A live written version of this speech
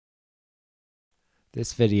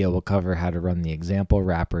This video will cover how to run the example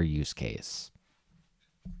wrapper use case.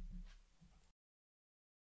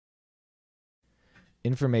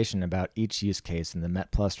 Information about each use case in the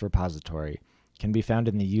METplus repository can be found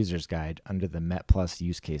in the User's Guide under the METplus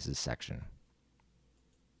Use Cases section.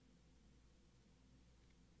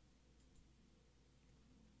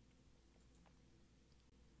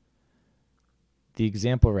 The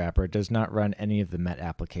example wrapper does not run any of the Met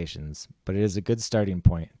applications, but it is a good starting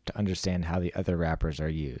point to understand how the other wrappers are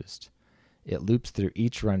used. It loops through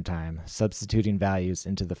each runtime, substituting values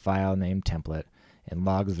into the file name template, and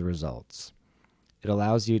logs the results. It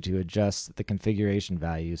allows you to adjust the configuration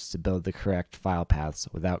values to build the correct file paths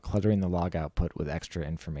without cluttering the log output with extra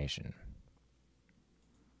information.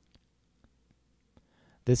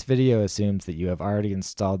 This video assumes that you have already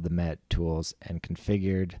installed the Met tools and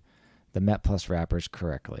configured the METplus wrappers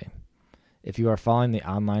correctly. If you are following the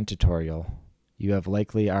online tutorial, you have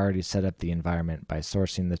likely already set up the environment by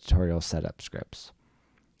sourcing the tutorial setup scripts.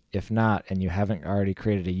 If not, and you haven't already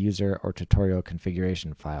created a user or tutorial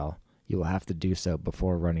configuration file, you will have to do so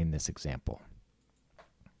before running this example.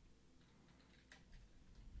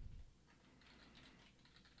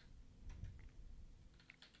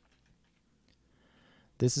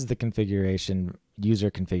 This is the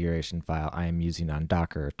user configuration file I am using on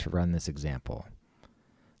Docker to run this example.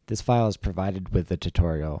 This file is provided with the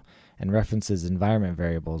tutorial and references environment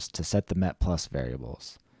variables to set the METplus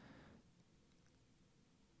variables.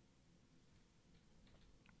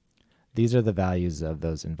 These are the values of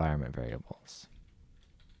those environment variables.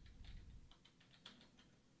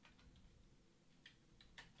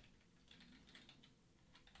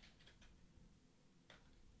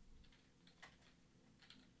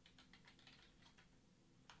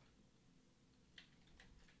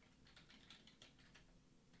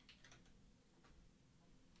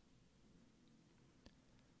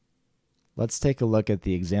 Let's take a look at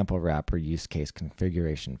the example wrapper use case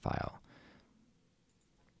configuration file.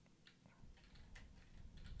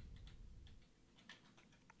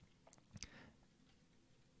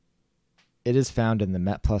 It is found in the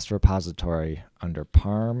METplus repository under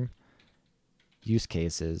parm, use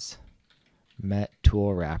cases, met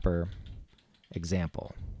tool wrapper,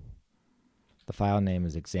 example. The file name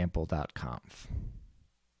is example.conf.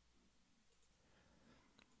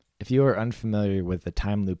 If you are unfamiliar with the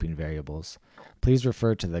time looping variables, please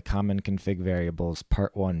refer to the Common Config Variables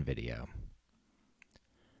Part 1 video.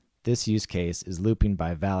 This use case is looping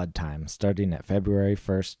by valid time starting at February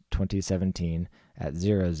 1st, 2017 at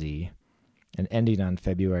 0Z and ending on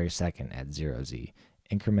February 2nd at 0Z,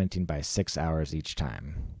 incrementing by 6 hours each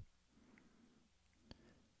time.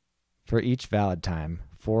 For each valid time,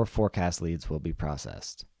 4 forecast leads will be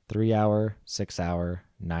processed: 3-hour, 6-hour,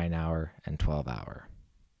 9-hour, and 12-hour.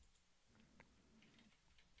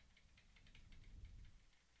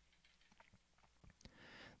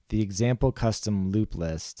 The example custom loop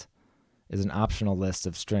list is an optional list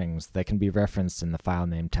of strings that can be referenced in the file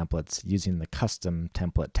name templates using the custom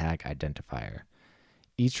template tag identifier.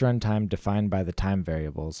 Each runtime defined by the time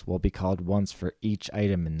variables will be called once for each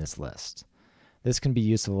item in this list. This can be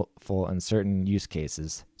useful in certain use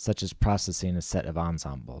cases, such as processing a set of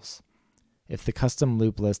ensembles. If the custom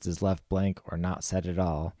loop list is left blank or not set at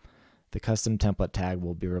all, the custom template tag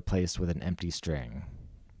will be replaced with an empty string.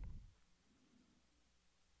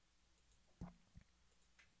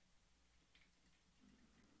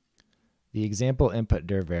 The example input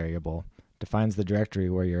dir variable defines the directory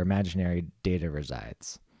where your imaginary data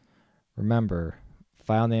resides. Remember,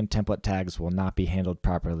 file name template tags will not be handled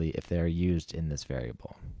properly if they are used in this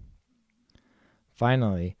variable.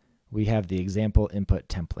 Finally, we have the example input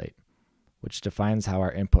template, which defines how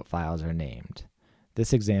our input files are named.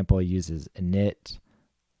 This example uses init,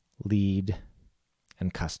 lead,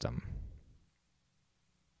 and custom.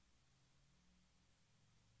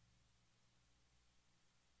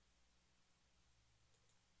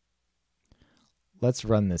 Let's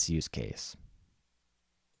run this use case.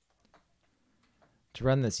 To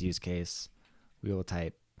run this use case, we will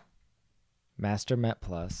type master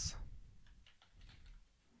METplus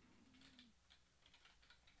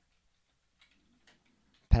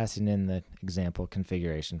passing in the example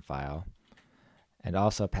configuration file and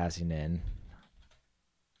also passing in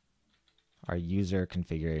our user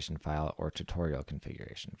configuration file or tutorial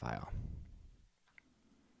configuration file.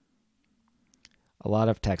 A lot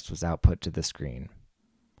of text was output to the screen.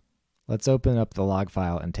 Let's open up the log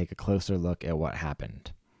file and take a closer look at what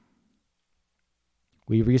happened.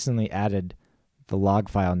 We recently added the log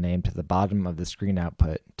file name to the bottom of the screen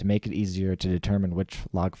output to make it easier to determine which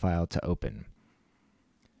log file to open.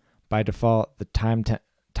 By default, the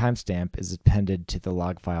timestamp is appended to the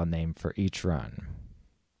log file name for each run.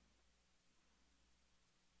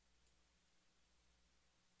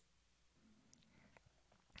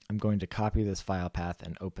 I'm going to copy this file path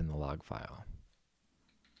and open the log file.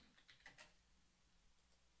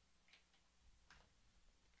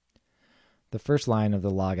 The first line of the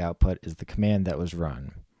log output is the command that was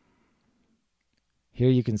run. Here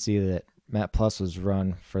you can see that METplus was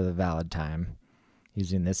run for the valid time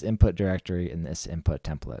using this input directory and this input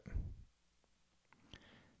template.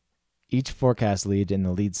 Each forecast lead in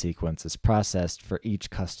the lead sequence is processed for each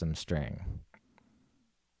custom string.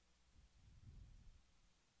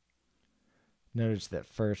 Notice that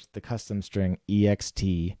first, the custom string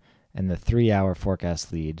ext and the 3-hour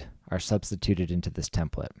forecast lead are substituted into this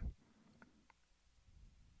template.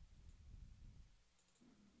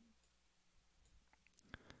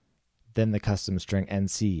 Then the custom string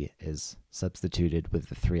nc is substituted with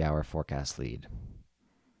the 3-hour forecast lead.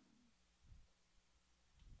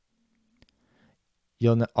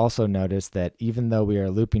 You'll also notice that even though we are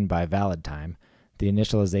looping by valid time, the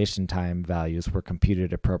initialization time values were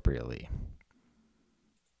computed appropriately.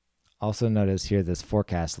 Also notice here this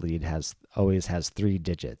forecast lead always has 3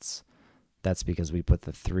 digits. That's because we put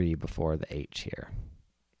the 3 before the H here.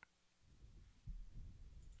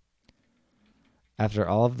 After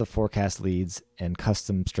all of the forecast leads and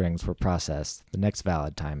custom strings were processed, the next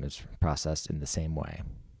valid time is processed in the same way.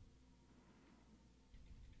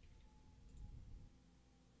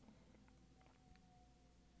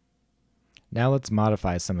 Now let's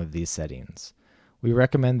modify some of these settings. We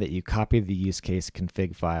recommend that you copy the use case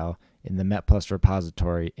config file in the METplus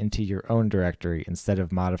repository into your own directory instead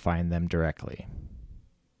of modifying them directly.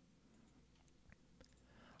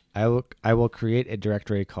 I will create a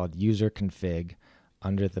directory called user config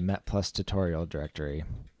under the METplus tutorial directory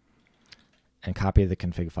and copy the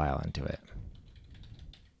config file into it.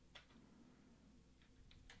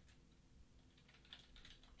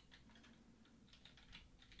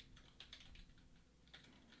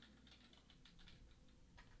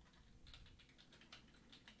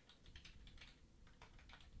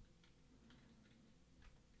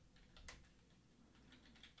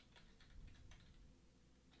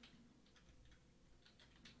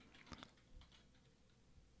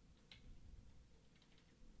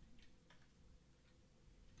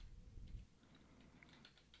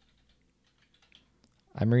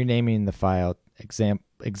 I'm renaming the file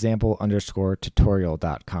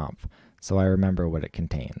example_tutorial.conf so I remember what it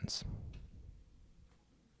contains.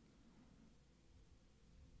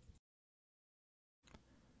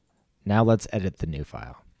 Now let's edit the new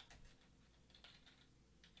file.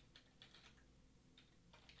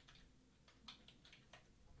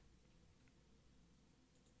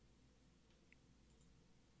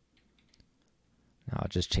 Now I'll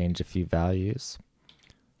just change a few values.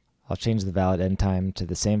 I'll change the valid end time to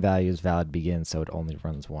the same value as valid begin so it only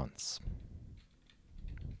runs once.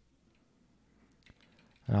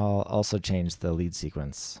 And I'll also change the lead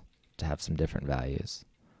sequence to have some different values.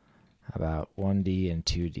 How about 1D and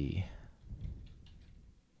 2D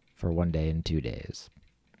for 1 day and 2 days.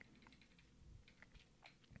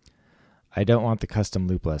 I don't want the custom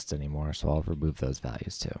loop list anymore, so I'll remove those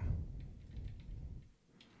values too.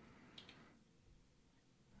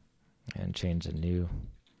 And change a new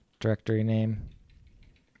directory name.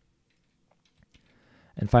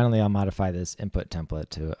 And finally, I'll modify this input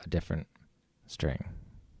template to a different string.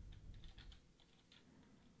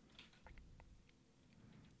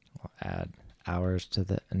 I'll add hours to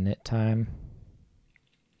the init time.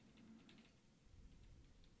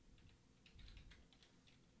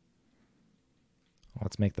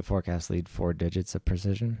 Let's make the forecast lead 4 digits of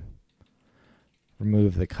precision.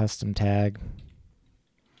 Remove the custom tag.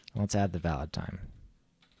 Let's add the valid time.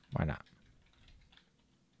 Why not?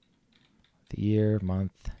 The year,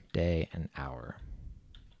 month, day, and hour.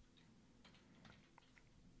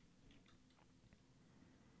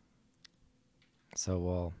 So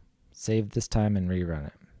we'll save this time and rerun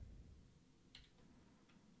it.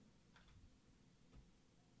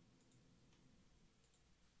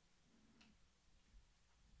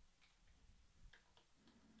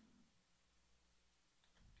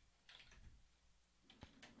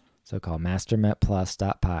 So call master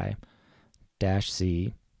metplus.py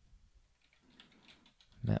 -c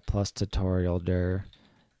metplus tutorial dir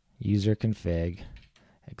user config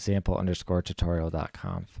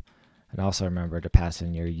example_tutorial.conf, and also remember to pass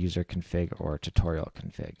in your user config or tutorial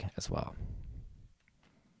config as well.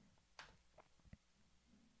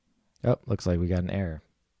 Oh, looks like we got an error.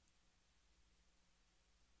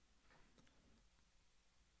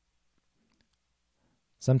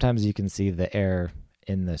 Sometimes you can see the error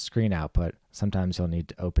in the screen output. Sometimes you'll need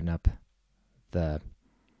to open up the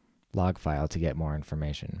log file to get more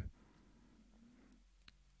information.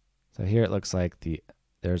 So here it looks like the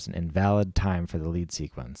there's an invalid time for the lead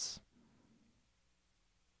sequence.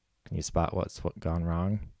 Can you spot what's gone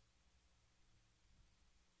wrong?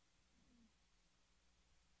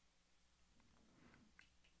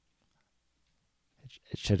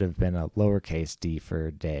 It should have been a lowercase d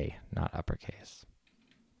for day, not uppercase.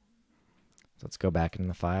 So let's go back in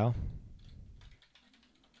the file.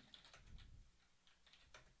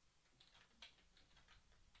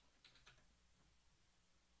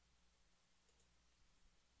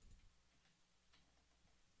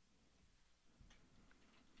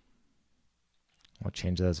 We'll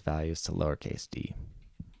change those values to lowercase d.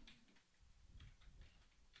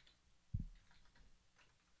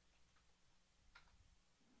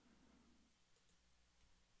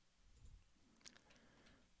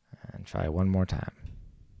 And try one more time.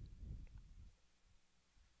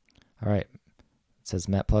 All right, it says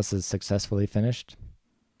METplus is successfully finished.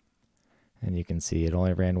 And you can see it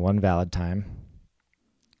only ran one valid time.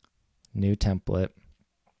 New template,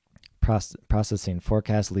 processing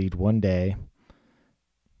forecast lead 1 day.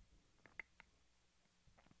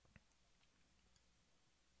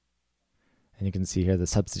 And you can see here the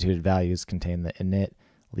substituted values contain the init,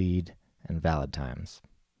 lead, and valid times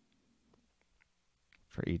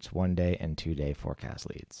for each 1 day and 2 day forecast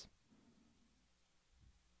leads.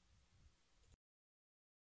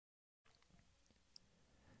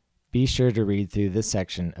 Be sure to read through this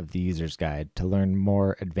section of the user's guide to learn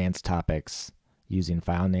more advanced topics using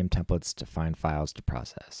file name templates to find files to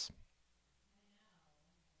process.